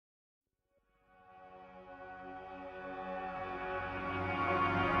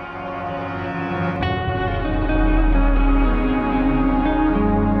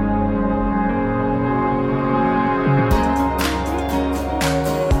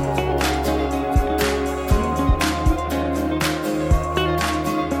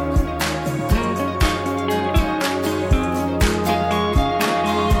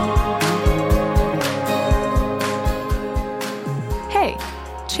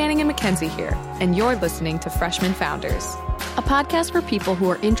Channing and Mackenzie here, and you're listening to Freshman Founders, a podcast for people who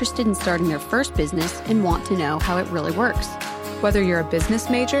are interested in starting their first business and want to know how it really works. Whether you're a business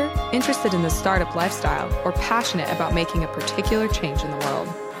major, interested in the startup lifestyle, or passionate about making a particular change in the world,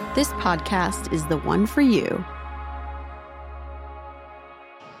 this podcast is the one for you.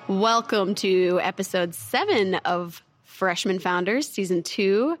 Welcome to episode 7 of Freshman Founders, season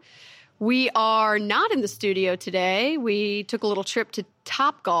 2. We are not in the studio today. We took a little trip to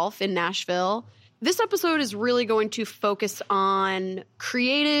Topgolf in Nashville. This episode is really going to focus on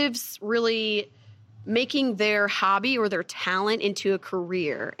creatives really making their hobby or their talent into a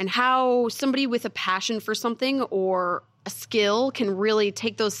career, and how somebody with a passion for something or a skill can really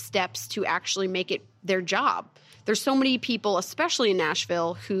take those steps to actually make it their job. There's so many people, especially in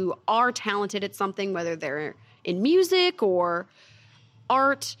Nashville, who are talented at something, whether they're in music or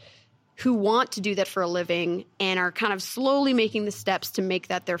art, who want to do that for a living and are kind of slowly making the steps to make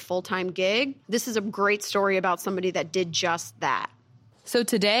that their full-time gig. This is a great story about somebody that did just that. So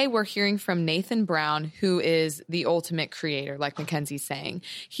today we're hearing from Nathan Brown, who is the ultimate creator, like Mackenzie's saying.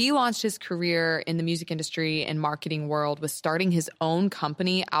 He launched his career in the music industry and marketing world with starting his own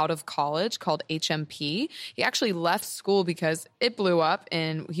company out of college called HMP. He actually left school because it blew up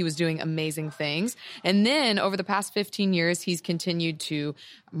and he was doing amazing things. And then over the past 15 years, he's continued to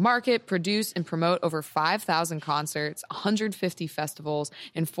market, produce, and promote over 5,000 concerts, 150 festivals,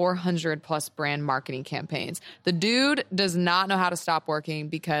 and 400 plus brand marketing campaigns. The dude does not know how to stop working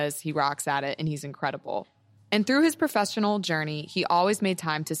because he rocks at it and he's incredible. And through his professional journey, he always made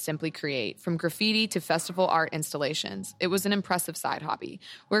time to simply create, from graffiti to festival art installations. It was an impressive side hobby.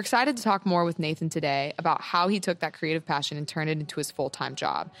 We're excited to talk more with Nathan today about how he took that creative passion and turned it into his full-time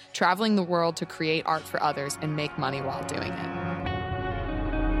job, traveling the world to create art for others and make money while doing it.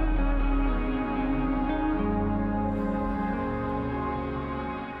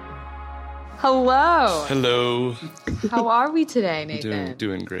 Hello. Hello. How are we today, Nathan?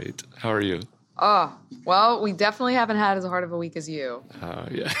 Doing great. How are you? Oh, well, we definitely haven't had as hard of a week as you.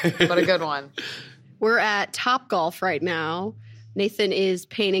 Yeah. But a good one. We're at Topgolf right now. Nathan is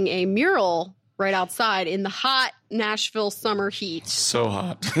painting a mural right outside in the hot Nashville summer heat. So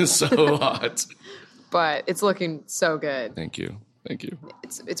hot. So hot. But it's looking so good. Thank you. Thank you.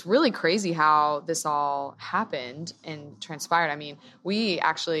 It's really crazy how this all happened and transpired. I mean, we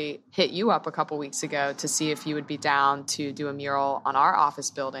actually hit you up a couple weeks ago to see if you would be down to do a mural on our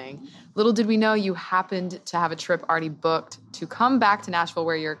office building. Little did we know you happened to have a trip already booked to come back to Nashville,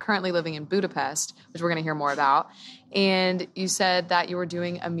 where you're currently living in Budapest, which we're going to hear more about. And you said that you were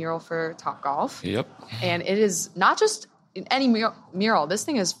doing a mural for Topgolf. Yep. And it is not just any mural. This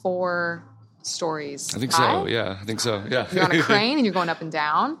thing is 4 stories. I think high? so. Yeah, I think so. Yeah. You're on a crane and you're going up and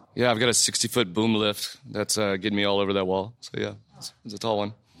down. Yeah, I've got a 60-foot boom lift that's getting me all over that wall. So yeah, it's a tall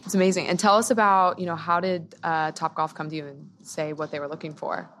one. It's amazing. And tell us about, how did Topgolf come to you and say what they were looking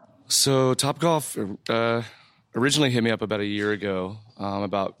for? So Topgolf originally hit me up about a year ago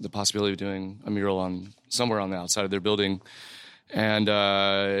about the possibility of doing a mural somewhere on the outside of their building. And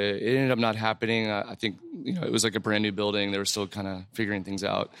it ended up not happening. I think, it was like a brand new building. They were still kind of figuring things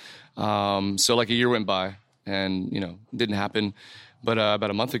out. So like a year went by and, didn't happen. But about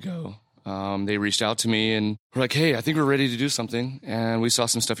a month ago, they reached out to me and were like, hey, I think we're ready to do something. And we saw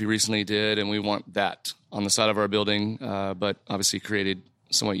some stuff you recently did, and we want that on the side of our building, but obviously created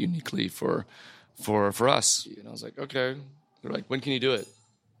somewhat uniquely for us. And I was like, okay. They're like, when can you do it?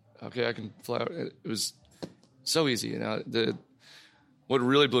 Okay, I can fly out. It was so easy. What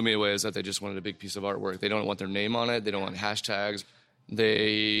really blew me away is that they just wanted a big piece of artwork. They don't want their name on it. They don't want hashtags.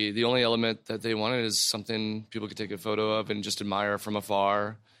 The only element that they wanted is something people could take a photo of and just admire from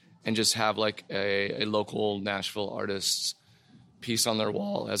afar, and just have like a local Nashville artist's piece on their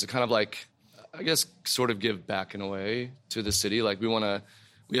wall as a kind of like, I guess, sort of give back in a way to the city. Like we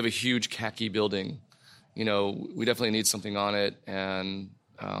have a huge khaki building. We definitely need something on it. And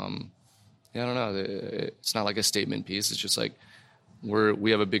I don't know. It's not like a statement piece. It's just like, we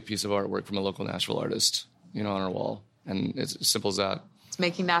have a big piece of artwork from a local Nashville artist, on our wall. And it's as simple as that. It's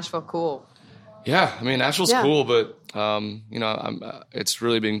making Nashville cool. Yeah. I mean, Nashville's cool, but, it's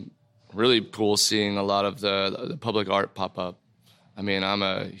really been really cool seeing a lot of the public art pop up. I mean,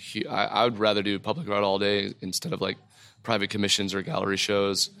 I would rather do public art all day instead of like private commissions or gallery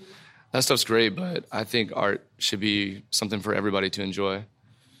shows. That stuff's great, but I think art should be something for everybody to enjoy.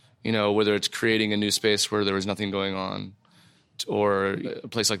 Whether it's creating a new space where there was nothing going on, or a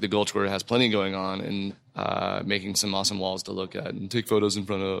place like the Gulch where it has plenty going on, and making some awesome walls to look at and take photos in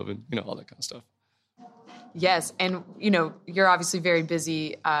front of, and all that kind of stuff. Yes, and you're obviously very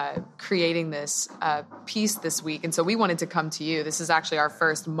busy creating this piece this week, and so we wanted to come to you. This is actually our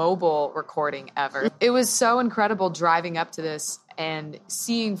first mobile recording ever. It was so incredible driving up to this and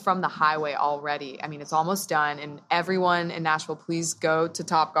seeing from the highway already. I mean, it's almost done, and everyone in Nashville, please go to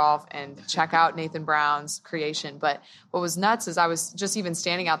Topgolf and check out Nathan Brown's creation. But what was nuts is I was just even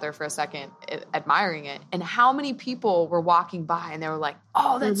standing out there for a second admiring it, and how many people were walking by and they were like,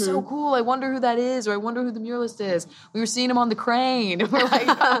 oh, that's so cool. I wonder who that is, or I wonder who the muralist is. We were seeing him on the crane. We're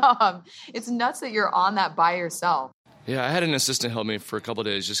like, it's nuts that you're on that by yourself. Yeah, I had an assistant help me for a couple of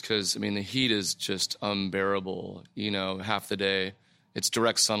days just because, the heat is just unbearable, half the day. It's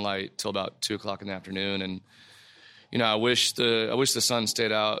direct sunlight till about 2 o'clock in the afternoon. And, I wish the sun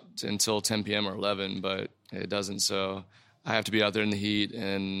stayed out until 10 p.m. or 11, but it doesn't. So I have to be out there in the heat.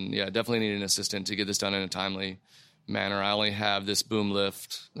 And, yeah, definitely need an assistant to get this done in a timely manner. I only have this boom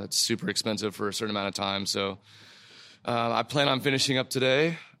lift that's super expensive for a certain amount of time. So I plan on finishing up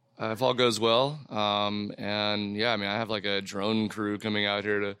today. If all goes well. And yeah, I have like a drone crew coming out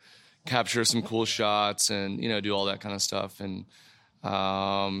here to capture some cool shots and, do all that kind of stuff. And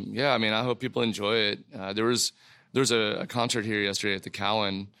yeah, I hope people enjoy it. There was a concert here yesterday at the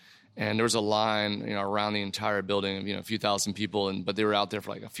Cowan, and there was a line, around the entire building of, a few thousand people, but they were out there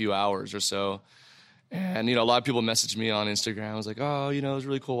for like a few hours or so. And, a lot of people messaged me on Instagram. I was like, oh, it was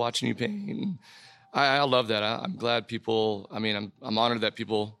really cool watching you paint. And I love that. I'm glad people, I'm honored that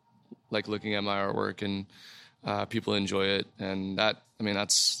people like looking at my artwork and people enjoy it. And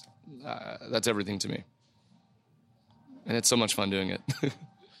that's everything to me. And it's so much fun doing it.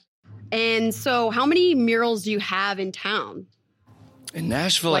 And so how many murals do you have in town? In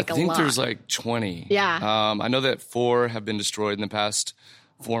Nashville, I think there's like 20. Yeah. I know that 4 have been destroyed in the past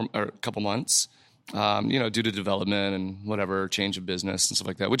couple months, due to development and whatever, change of business and stuff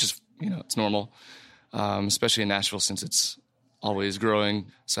like that, which is, it's normal, especially in Nashville since it's always growing.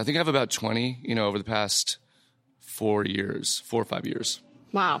 So I think I have about 20, over the past 4 or 5 years.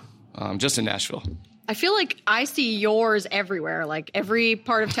 Wow. Just in Nashville. I feel like I see yours everywhere. Like every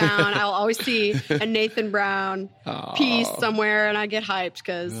part of town, I'll always see a Nathan Brown piece somewhere, and I get hyped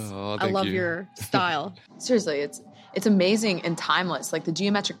because I love your style. Seriously, it's amazing and timeless. Like the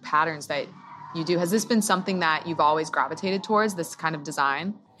geometric patterns that you do. Has this been something that you've always gravitated towards, this kind of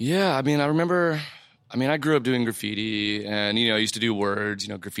design? Yeah, I remember... I grew up doing graffiti and, I used to do words,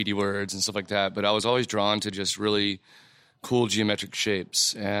 graffiti words and stuff like that. But I was always drawn to just really cool geometric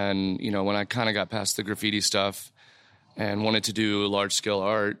shapes. And, when I kind of got past the graffiti stuff and wanted to do large-scale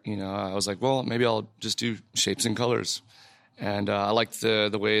art, I was like, well, maybe I'll just do shapes and colors. And I liked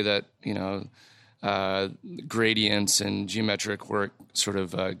the way that, gradients and geometric work sort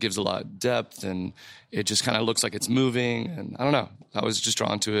of gives a lot of depth. And it just kind of looks like it's moving. And I don't know. I was just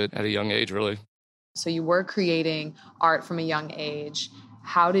drawn to it at a young age, really. So you were creating art from a young age.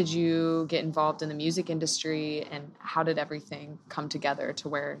 How did you get involved in the music industry, and how did everything come together to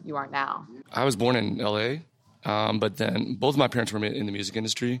where you are now? I was born in L.A., but then both of my parents were in the music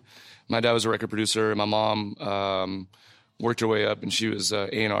industry. My dad was a record producer, and my mom worked her way up, and she was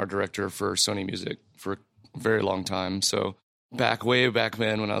A&R director for Sony Music for a very long time. So way back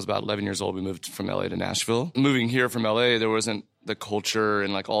then, when I was about 11 years old, we moved from L.A. to Nashville. Moving here from L.A., there wasn't the culture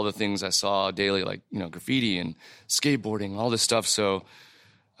and like all the things I saw daily, like, graffiti and skateboarding, all this stuff. So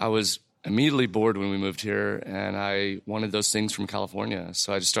I was immediately bored when we moved here, and I wanted those things from California.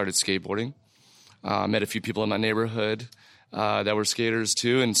 So I just started skateboarding. Met a few people in my neighborhood that were skaters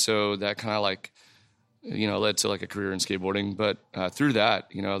too. And so that kind of like, led to like a career in skateboarding. But through that,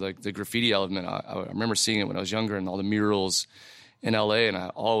 like the graffiti element, I remember seeing it when I was younger and all the murals in LA. And I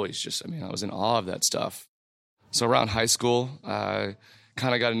always just, I was in awe of that stuff. So around high school, I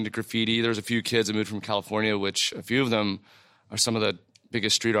kind of got into graffiti. There's a few kids that moved from California, which a few of them are some of the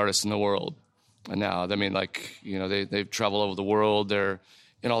biggest street artists in the world. And now, they've traveled over the world. They're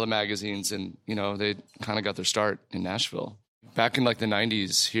in all the magazines, and, they kind of got their start in Nashville. Back in like the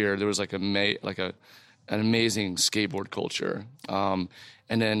 90s here, there was like an amazing skateboard culture. And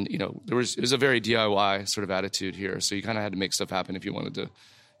then, it was a very DIY sort of attitude here. So you kind of had to make stuff happen if you wanted to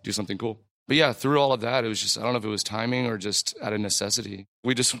do something cool. But yeah, through all of that, it was just, I don't know if it was timing or just out of necessity.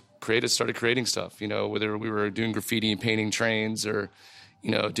 We just started creating stuff, whether we were doing graffiti and painting trains or,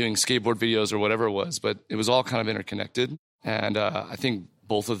 doing skateboard videos or whatever it was. But it was all kind of interconnected. And I think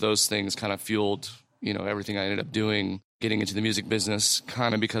both of those things kind of fueled, everything I ended up doing, getting into the music business,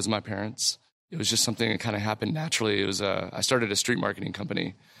 kind of because of my parents. It was just something that kind of happened naturally. It was I started a street marketing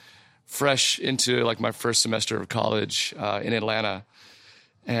company fresh into like my first semester of college in Atlanta.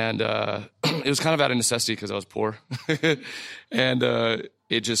 And it was kind of out of necessity because I was poor. And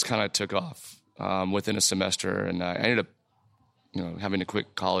it just kind of took off. within a semester, and I ended up, having to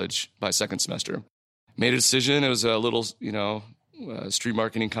quit college by second semester. Made a decision. It was a little, street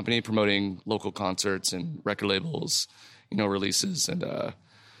marketing company promoting local concerts and record labels, releases. And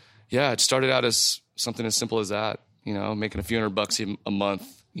it started out as something as simple as that, making a few $100 a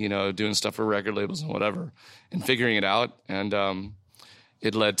month, doing stuff for record labels and whatever, and figuring it out. And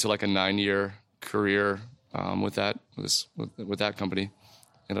it led to like a 9-year career with that company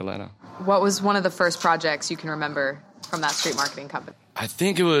in Atlanta. What was one of the first projects you can remember from that street marketing company? I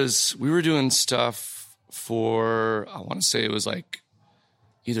think we were doing stuff for, I want to say it was like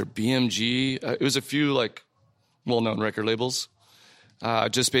either BMG. It was a few like well-known record labels.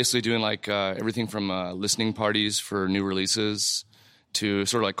 Just basically doing like everything from listening parties for new releases to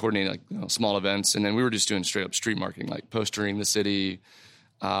sort of like coordinating like small events. And then we were just doing straight up street marketing, like postering the city,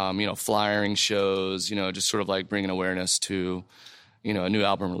 flyering shows, just sort of like bringing awareness to, a new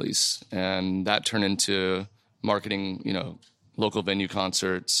album release. And that turned into marketing, local venue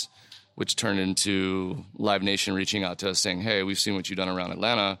concerts, which turned into Live Nation reaching out to us saying, hey, we've seen what you've done around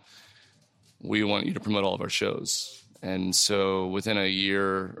Atlanta. We want you to promote all of our shows. And so within a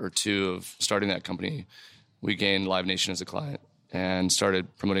year or two of starting that company, we gained Live Nation as a client and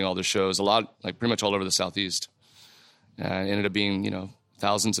started promoting all their shows, a lot, like pretty much all over the Southeast. It ended up being,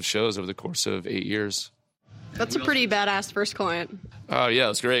 thousands of shows over the course of 8 years. That's a pretty badass first client. Oh, yeah,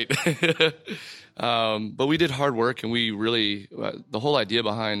 it's great. But we did hard work, and we really, the whole idea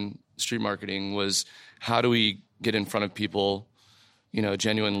behind street marketing was how do we get in front of people,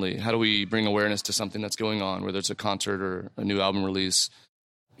 genuinely? How do we bring awareness to something that's going on, whether it's a concert or a new album release?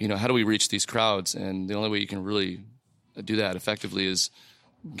 How do we reach these crowds? And the only way you can really do that effectively is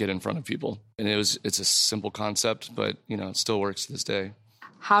get in front of people. And it's a simple concept, but, it still works to this day.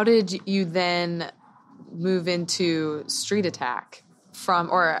 How did you then move into Street Attack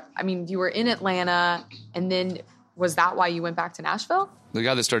you were in Atlanta, and then was that why you went back to Nashville? The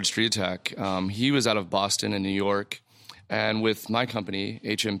guy that started Street Attack, he was out of Boston and New York. And with my company,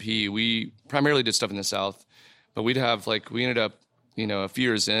 HMP, we primarily did stuff in the South, but we ended up, a few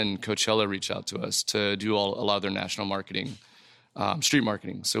years in, Coachella reached out to us to do a lot of their national marketing, street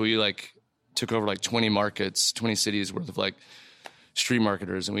marketing. So we took over 20 markets, 20 cities worth of street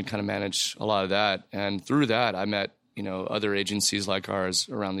marketers, and we'd kind of manage a lot of that. And through that, I met, other agencies like ours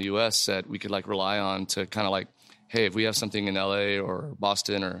around the U.S. that we could rely on to kind of hey, if we have something in L.A. or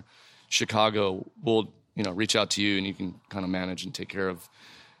Boston or Chicago, we'll, reach out to you and you can kind of manage and take care of,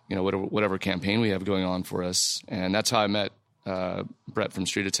 whatever campaign we have going on for us. And that's how I met Brett from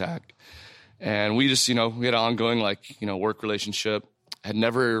Street Attack. And we just, we had an ongoing work relationship, had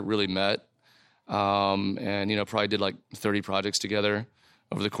never really met. And, probably did 30 projects together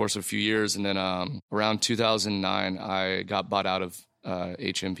over the course of a few years. And then around 2009, I got bought out of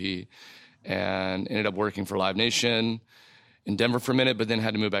HMP and ended up working for Live Nation in Denver for a minute, but then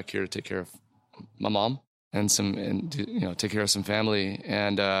had to move back here to take care of my mom and take care of some family.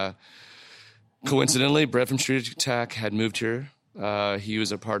 And coincidentally, Brett from Street Attack had moved here. He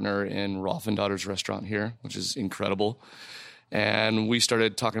was a partner in Rolf and Daughter's restaurant here, which is incredible. And we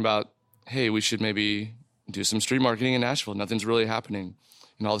started talking about, hey, we should maybe do some street marketing in Nashville. Nothing's really happening.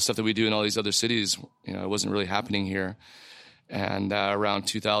 All the stuff that we do in all these other cities, it wasn't really happening here. And around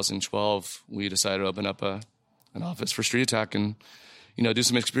 2012, we decided to open up an office for Street Attack and, do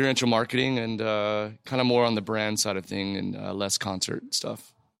some experiential marketing and kind of more on the brand side of thing and less concert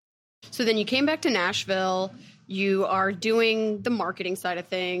stuff. So then you came back to Nashville. You are doing the marketing side of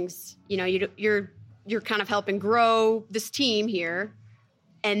things. You're kind of helping grow this team here.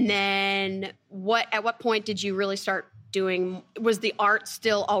 And then at what point did you really start doing, was the art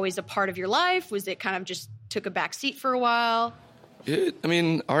still always a part of your life? Was it kind of just took a back seat for a while?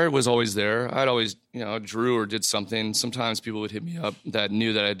 Art was always there. I'd always, drew or did something. Sometimes people would hit me up that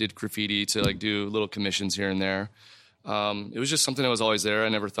knew that I did graffiti to do little commissions here and there. It was just something that was always there. I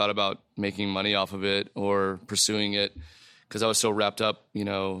never thought about making money off of it or pursuing it because I was so wrapped up,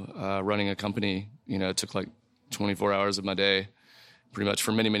 running a company. It took 24 hours of my day pretty much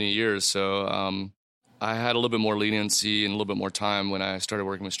for many, many years. So I had a little bit more leniency and a little bit more time when I started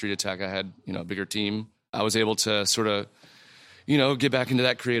working with Street Attack. I had, a bigger team. I was able to sort of, get back into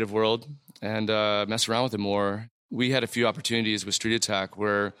that creative world and mess around with it more. We had a few opportunities with Street Attack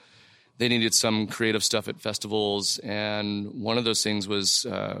where they needed some creative stuff at festivals. And one of those things was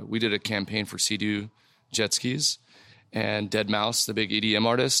we did a campaign for Sea-Doo jet skis and Deadmau5, the big EDM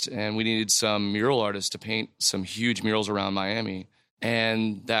artist. And we needed some mural artists to paint some huge murals around Miami.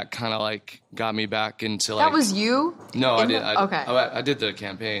 And that kind of got me back into That was you? No, I did. Okay. I did the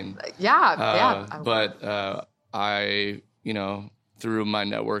campaign. Yeah. But I, through my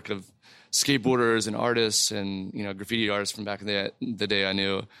network of skateboarders and artists and, graffiti artists from back in the day I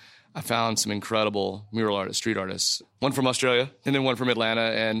knew, I found some incredible mural artists, street artists, one from Australia and then one from Atlanta.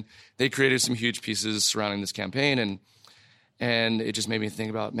 And they created some huge pieces surrounding this campaign. And it just made me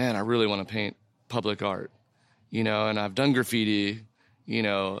think about, man, I really want to paint public art, and I've done graffiti,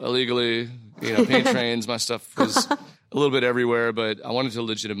 illegally, paint trains. My stuff was a little bit everywhere, but I wanted to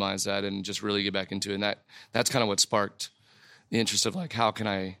legitimize that and just really get back into it. And that's kind of what sparked the interest of like, how can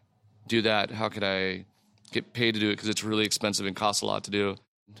I do that? How could I get paid to do it? Because it's really expensive and costs a lot to do.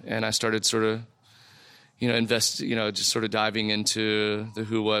 And I started sort of, just sort of diving into the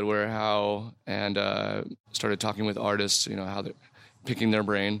who, what, where, how, and started talking with artists, how they're picking their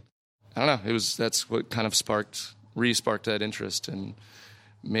brain. I don't know. That's what kind of re-sparked that interest and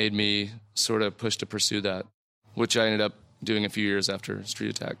made me sort of push to pursue that, which I ended up doing a few years after Street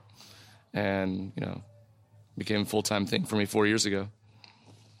Attack, and became a full-time thing for me 4 years ago.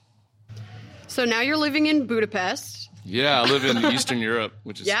 So now you're living in Budapest. Yeah, I live in Eastern Europe,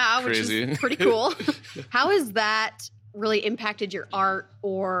 which is crazy. Which is pretty cool. How has that really impacted your art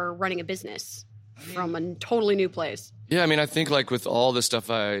or running a business from a totally new place? Yeah, I think like with all the stuff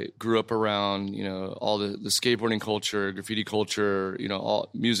I grew up around, all the skateboarding culture, graffiti culture, all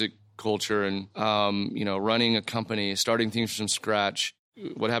music culture, and, running a company, starting things from scratch.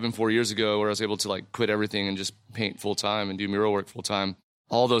 What happened 4 years ago where I was able to like quit everything and just paint full time and do mural work full time.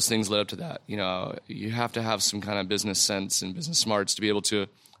 All those things led up to that. You have to have some kind of business sense and business smarts to be able to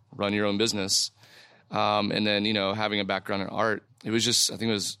run your own business. And then, having a background in art, I think it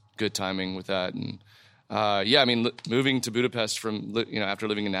was good timing with that. And moving to Budapest from, after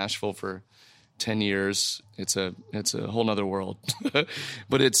living in Nashville for 10 years, it's a whole nother world.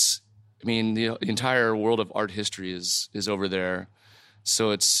 But the entire world of art history is over there.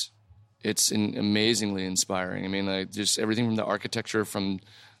 So it's amazingly inspiring. Just everything from the architecture, from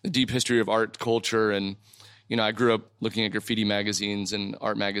the deep history of art culture. And, I grew up looking at graffiti magazines and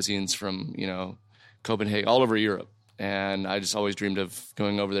art magazines from, Copenhagen, all over Europe. And I just always dreamed of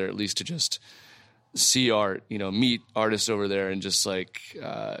going over there at least to just see art, meet artists over there and just like,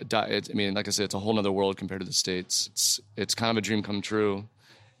 like I said, it's a whole nother world compared to the States. It's kind of a dream come true,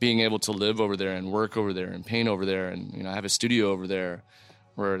 being able to live over there and work over there and paint over there. And, I have a studio over there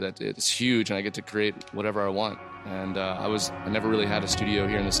where it's huge and I get to create whatever I want. And I never really had a studio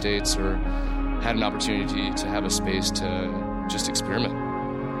here in the States or had an opportunity to have a space to just experiment.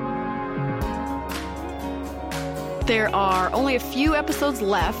 There are only a few episodes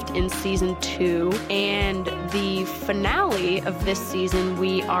left in season 2, and the finale of this season,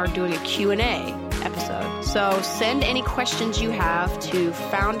 we are doing a Q&A episode. So send any questions you have to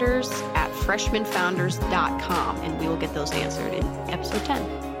founders@freshmanfounders.com, and we will get those answered in episode 10.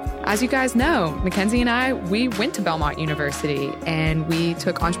 As you guys know, Mackenzie and I, we went to Belmont University and we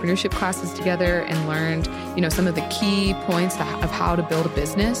took entrepreneurship classes together and learned, some of the key points of how to build a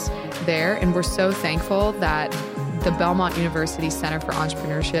business there. And we're so thankful that the Belmont University Center for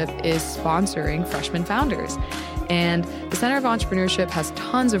Entrepreneurship is sponsoring Freshman Founders. And the Center of Entrepreneurship has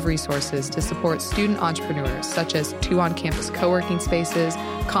tons of resources to support student entrepreneurs, such as 2 on-campus co-working spaces,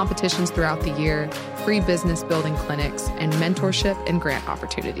 competitions throughout the year, free business building clinics, and mentorship and grant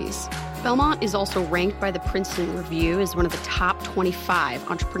opportunities. Belmont is also ranked by the Princeton Review as one of the top 25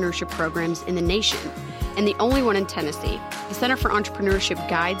 entrepreneurship programs in the nation, and the only one in Tennessee. The Center for Entrepreneurship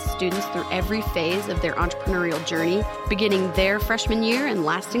guides students through every phase of their entrepreneurial journey, beginning their freshman year and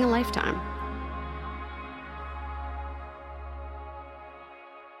lasting a lifetime.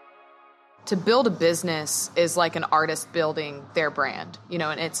 To build a business is like an artist building their brand,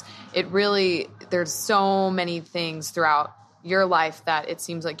 and there's so many things throughout your life that it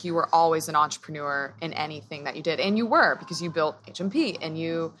seems like you were always an entrepreneur in anything that you did. And you were, because you built HMP and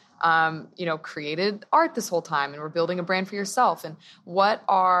you, created art this whole time and were building a brand for yourself. And what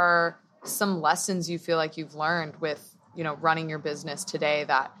are some lessons you feel like you've learned with, running your business today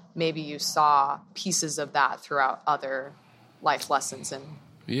that maybe you saw pieces of that throughout other life lessons? And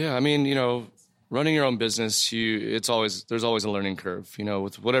yeah, running your own business, there's always a learning curve,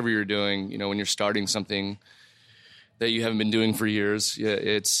 with whatever you're doing, when you're starting something that you haven't been doing for years. Yeah,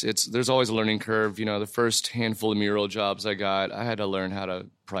 there's always a learning curve. The first handful of mural jobs I got, I had to learn how to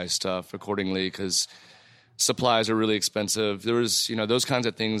price stuff accordingly because supplies are really expensive. There was, those kinds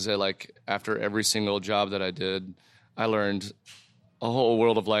of things that, like, after every single job that I did, I learned a whole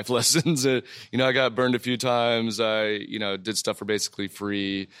world of life lessons. I got burned a few times. I, did stuff for basically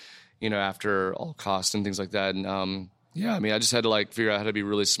free, after all costs and things like that. And, I just had to figure out how to be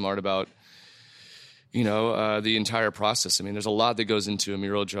really smart about, the entire process. There's a lot that goes into a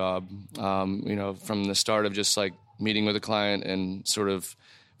mural job, from the start of just meeting with a client and sort of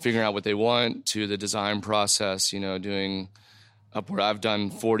figuring out what they want to the design process, doing upward. I've done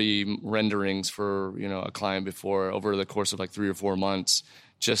 40 renderings for, a client before over the course of like 3 or 4 months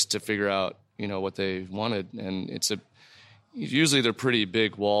just to figure out, what they wanted. And usually they're pretty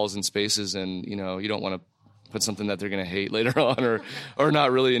big walls and spaces, and, you don't want to put something that they're going to hate later on or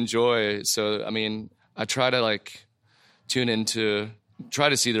not really enjoy. So, I try to try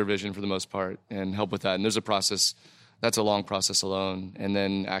to see their vision for the most part and help with that. And there's a process. That's a long process alone. And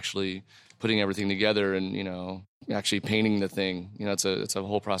then actually putting everything together and, actually painting the thing, it's a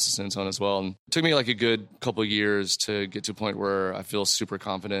whole process in its own as well. And it took me like a good couple of years to get to a point where I feel super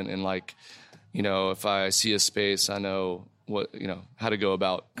confident in if I see a space, I know how to go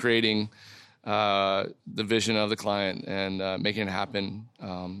about creating the vision of the client and making it happen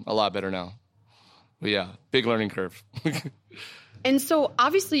a lot better now. But yeah, big learning curve. And so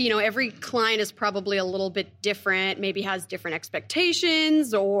obviously, every client is probably a little bit different, maybe has different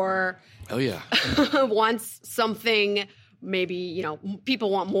expectations or wants something, maybe,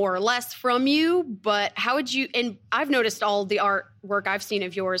 people want more or less from you. But how would you, and I've noticed all the artwork I've seen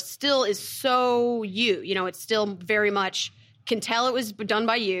of yours still is so you, it's still very much can tell it was done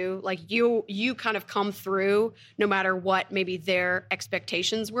by you. Like you kind of come through no matter what maybe their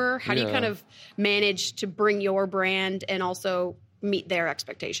expectations were. How do you kind of manage to bring your brand and also meet their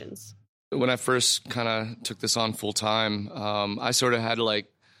expectations? When I first kind of took this on full time, I sort of had to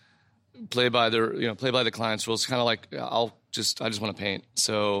play by the client's rules. Kind of like I just want to paint,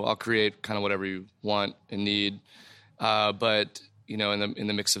 so I'll create kind of whatever you want and need. But in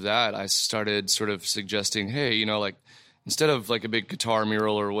the mix of that, I started sort of suggesting, hey, instead of like a big guitar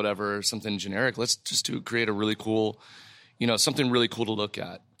mural or whatever, something generic, let's just create a really cool, something really cool to look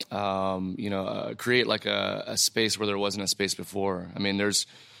at. Create like a space where there wasn't a space before. There's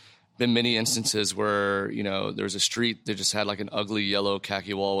been many instances where, there's a street that just had like an ugly yellow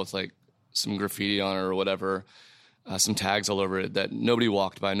khaki wall with like some graffiti on it or whatever, some tags all over it that nobody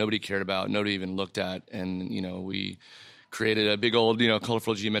walked by, nobody cared about, nobody even looked at. And, we created a big old,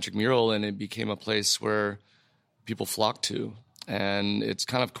 colorful geometric mural, and it became a place where people flock to. And it's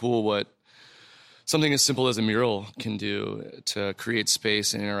kind of cool what something as simple as a mural can do to create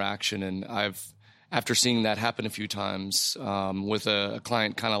space and interaction. And after seeing that happen a few times with a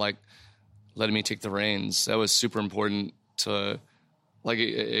client kind of like letting me take the reins, that was super important to,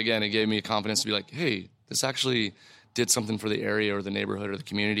 again, it gave me confidence to be like, hey, this actually did something for the area or the neighborhood or the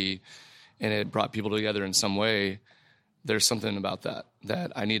community, and it brought people together in some way. There's something about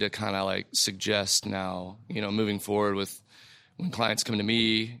that I need to kind of suggest now, moving forward with when clients come to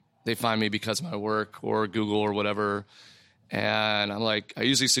me, they find me because of my work or Google or whatever. And I'm I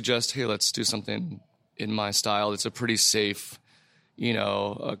usually suggest, hey, let's do something in my style. It's a pretty safe,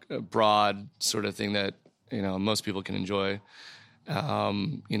 a broad sort of thing that, most people can enjoy.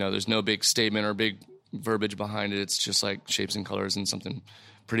 There's no big statement or big verbiage behind it. It's just like shapes and colors and something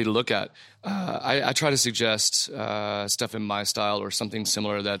pretty to look at. I try to suggest stuff in my style or something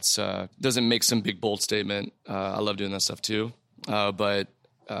similar that's doesn't make some big bold statement. I love doing that stuff too. But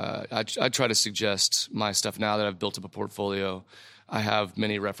I try to suggest my stuff now that I've built up a portfolio. I have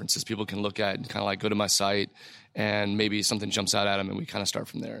many references people can look at and kind of go to my site, and maybe something jumps out at them, and we kind of start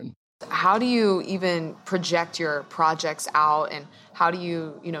from there. How do you even project your projects out, and how do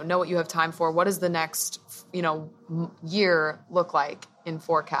you, know what you have time for? What does the next, year look like in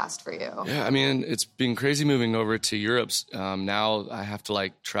forecast for you? Yeah, it's been crazy moving over to Europe. Now I have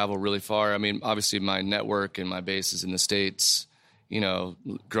to travel really far. Obviously my network and my base is in the States,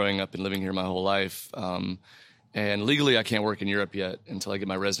 growing up and living here my whole life. And legally I can't work in Europe yet until I get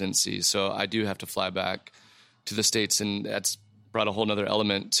my residency. So I do have to fly back to the States, and that's brought a whole nother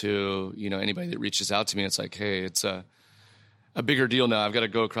element to, anybody that reaches out to me. It's like, hey, it's a bigger deal now. I've got to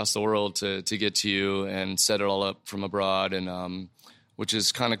go across the world to get to you and set it all up from abroad. And, which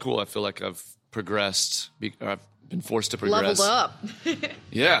is kind of cool. I feel like I've progressed, or I've been forced to progress. Leveled up.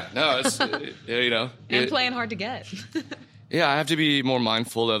 Yeah, no, it's, and playing hard to get. Yeah, I have to be more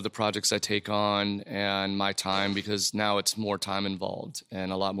mindful of the projects I take on and my time, because now it's more time involved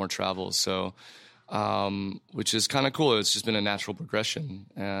and a lot more travel. So, which is kind of cool. It's just been a natural progression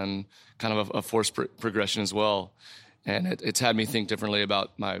and kind of a forced progression as well. And it's had me think differently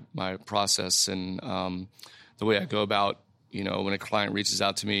about my process and the way I go about, when a client reaches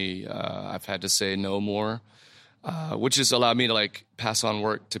out to me, I've had to say no more, which has allowed me to pass on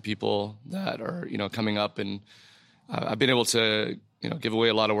work to people that are, coming up. And I've been able to, give away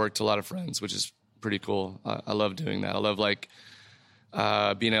a lot of work to a lot of friends, which is pretty cool. I love doing that. I love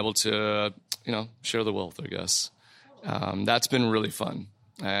being able to, share the wealth, I guess. That's been really fun.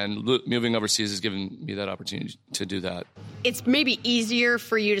 And moving overseas has given me that opportunity to do that. It's maybe easier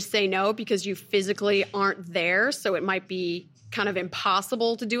for you to say no because you physically aren't there, so it might be kind of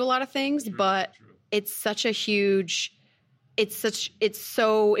impossible to do a lot of things, but it's such a huge... It's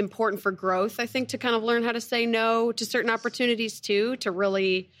so important for growth, I think, to kind of learn how to say no to certain opportunities too, to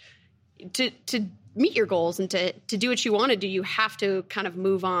really to meet your goals and to do what you want to do. You have to kind of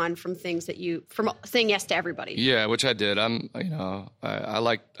move on from things from saying yes to everybody. Yeah, which I did. I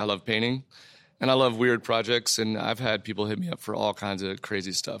love painting, and I love weird projects, and I've had people hit me up for all kinds of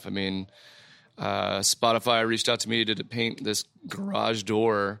crazy stuff. I mean, Spotify reached out to me to paint this garage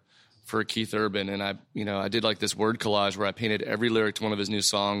door for Keith Urban, and I did like this word collage where I painted every lyric to one of his new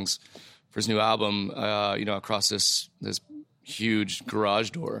songs for his new album, across this huge garage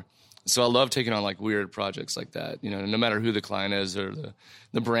door. So I love taking on like weird projects like that, no matter who the client is or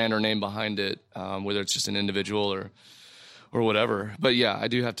the brand or name behind it, whether it's just an individual or whatever. But yeah, I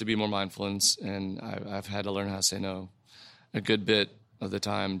do have to be more mindful, and I've had to learn how to say no a good bit of the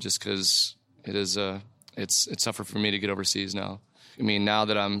time, just because it's tougher for me to get overseas now. I mean, now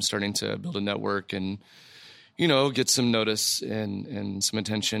that I'm starting to build a network and, get some notice and some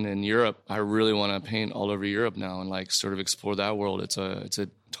attention in Europe, I really want to paint all over Europe now and like sort of explore that world. It's a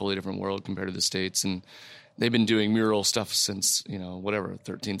totally different world compared to the States. And they've been doing mural stuff since,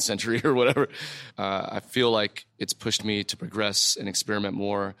 13th century or whatever. I feel like it's pushed me to progress and experiment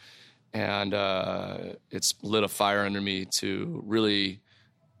more. And it's lit a fire under me to really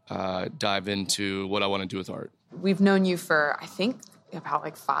dive into what I want to do with art. We've known you for, I think, about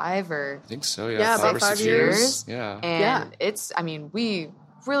like 5 or... I think so, yeah. Yeah, 5 about 5 years. Yeah. And we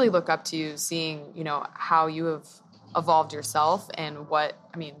really look up to you, seeing, how you have evolved yourself and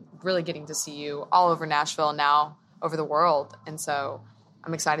really getting to see you all over Nashville, now over the world. And so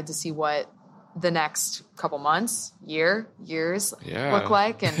I'm excited to see what the next couple months, years look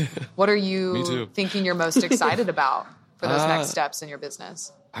like. And what are you thinking you're most excited about for those next steps in your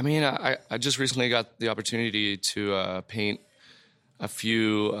business? I mean, I just recently got the opportunity to paint a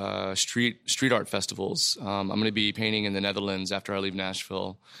few street art festivals. I'm going to be painting in the Netherlands after I leave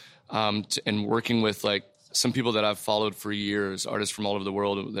Nashville, and working with like some people that I've followed for years, artists from all over the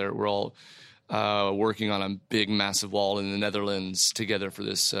world. We're all working on a big, massive wall in the Netherlands together for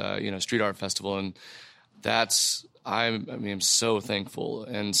this street art festival, and I'm so thankful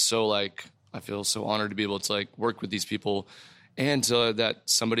and so like I feel so honored to be able to like work with these people. And that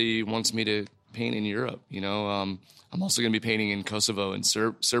somebody wants me to paint in Europe, I'm also going to be painting in Kosovo and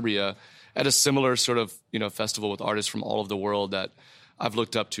Serbia at a similar sort of, festival with artists from all over the world that I've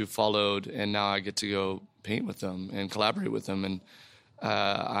looked up to, followed, and now I get to go paint with them and collaborate with them. And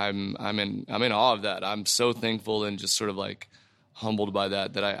I'm in awe of that. I'm so thankful and just sort of like humbled by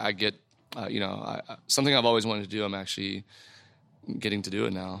that I get, something I've always wanted to do. I'm actually getting to do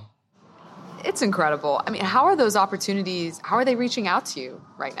it now. It's incredible. I mean, how are those opportunities, how are they reaching out to you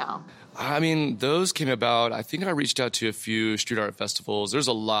right now? I mean, those came about, I think I reached out to a few street art festivals. There's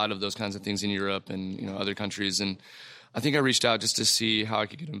a lot of those kinds of things in Europe and, other countries. And I think I reached out just to see how I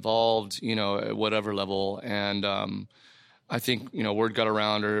could get involved, at whatever level. And I think, word got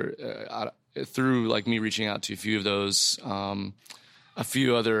around through like me reaching out to a few of those, a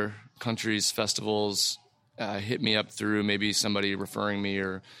few other countries, festivals, hit me up through maybe somebody referring me,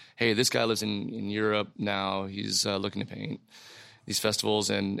 or, hey, this guy lives in Europe now. He's looking to paint these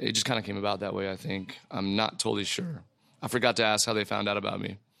festivals. And it just kind of came about that way, I think. I'm not totally sure. I forgot to ask how they found out about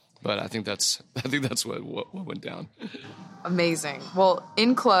me. But I think that's what went down. Amazing. Well,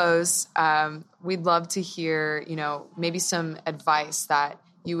 in close, we'd love to hear, maybe some advice that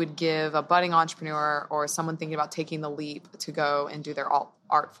you would give a budding entrepreneur or someone thinking about taking the leap to go and do their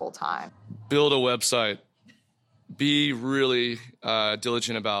art full time. Build a website. Be really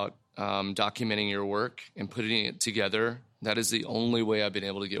diligent about documenting your work and putting it together. That is the only way I've been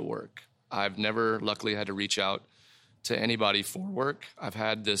able to get work. I've never, luckily, had to reach out to anybody for work. I've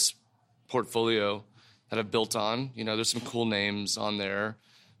had this portfolio that I've built on. There's some cool names on there,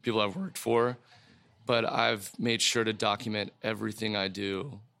 people I've worked for, but I've made sure to document everything I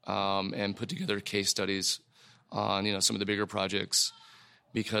do and put together case studies on, some of the bigger projects,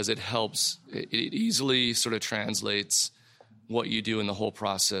 because it helps. It easily sort of translates what you do in the whole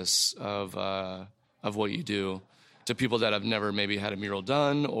process of what you do to people that have never maybe had a mural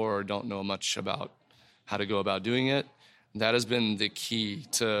done or don't know much about how to go about doing it. That has been the key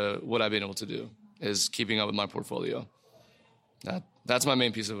to what I've been able to do, is keeping up with my portfolio. That's my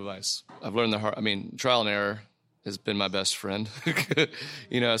main piece of advice. I've learned trial and error has been my best friend,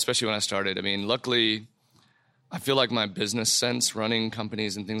 especially when I started. Luckily, I feel like my business sense, running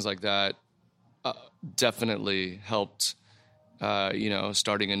companies and things like that, definitely helped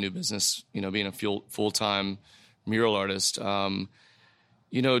starting a new business, being a full-time mural artist.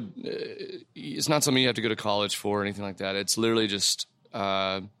 It's not something you have to go to college for or anything like that. It's literally just,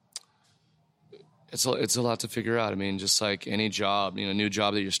 it's a lot to figure out. I mean, just like any job, new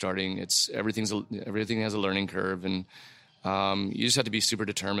job that you're starting, everything has a learning curve, and you just have to be super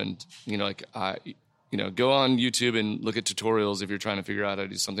determined. Go on YouTube and look at tutorials if you're trying to figure out how to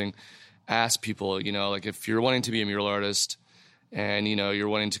do something. Ask people, like if you're wanting to be a mural artist and, you're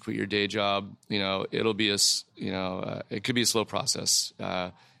wanting to quit your day job, it'll be it could be a slow process.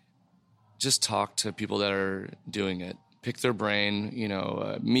 Just talk to people that are doing it, pick their brain,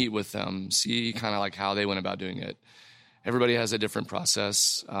 meet with them, see kind of like how they went about doing it. Everybody has a different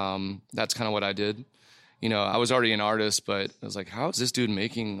process. That's kind of what I did. I was already an artist, but I was like, how is this dude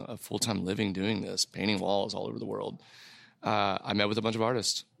making a full-time living doing this, painting walls all over the world? I met with a bunch of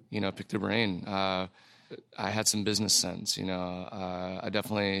artists, picked their brain. I had some business sense, I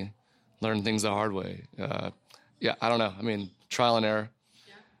definitely learned things the hard way. I don't know. I mean, trial and error,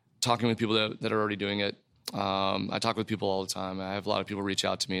 talking with people that are already doing it. I talk with people all the time. I have a lot of people reach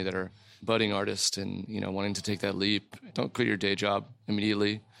out to me that are budding artists and, wanting to take that leap. Don't quit your day job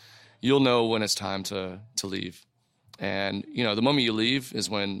immediately. You'll know when it's time to leave. And, the moment you leave is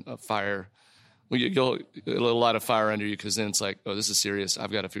when you'll light a fire under you, because then it's like, oh, this is serious.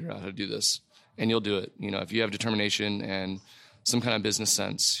 I've got to figure out how to do this. And you'll do it. If you have determination and some kind of business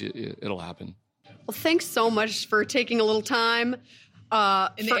sense, it'll happen. Well, thanks so much for taking a little time. In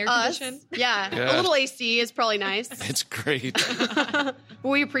the air condition? Yeah, a little AC is probably nice. It's great.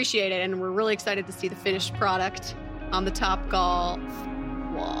 We appreciate it, and we're really excited to see the finished product on the Topgolf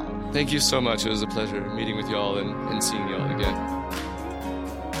wall. Thank you so much. It was a pleasure meeting with y'all and seeing y'all again.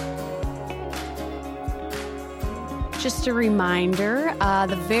 Just a reminder,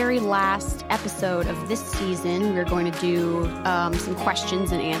 the very last episode of this season, we're going to do some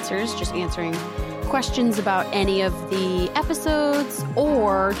questions and answers, just answering questions about any of the episodes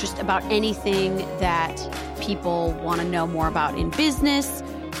or just about anything that people want to know more about in business,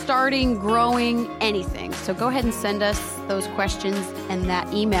 starting, growing, anything. So go ahead and send us those questions, and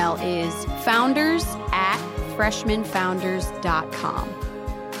that email is founders@freshmanfounders.com.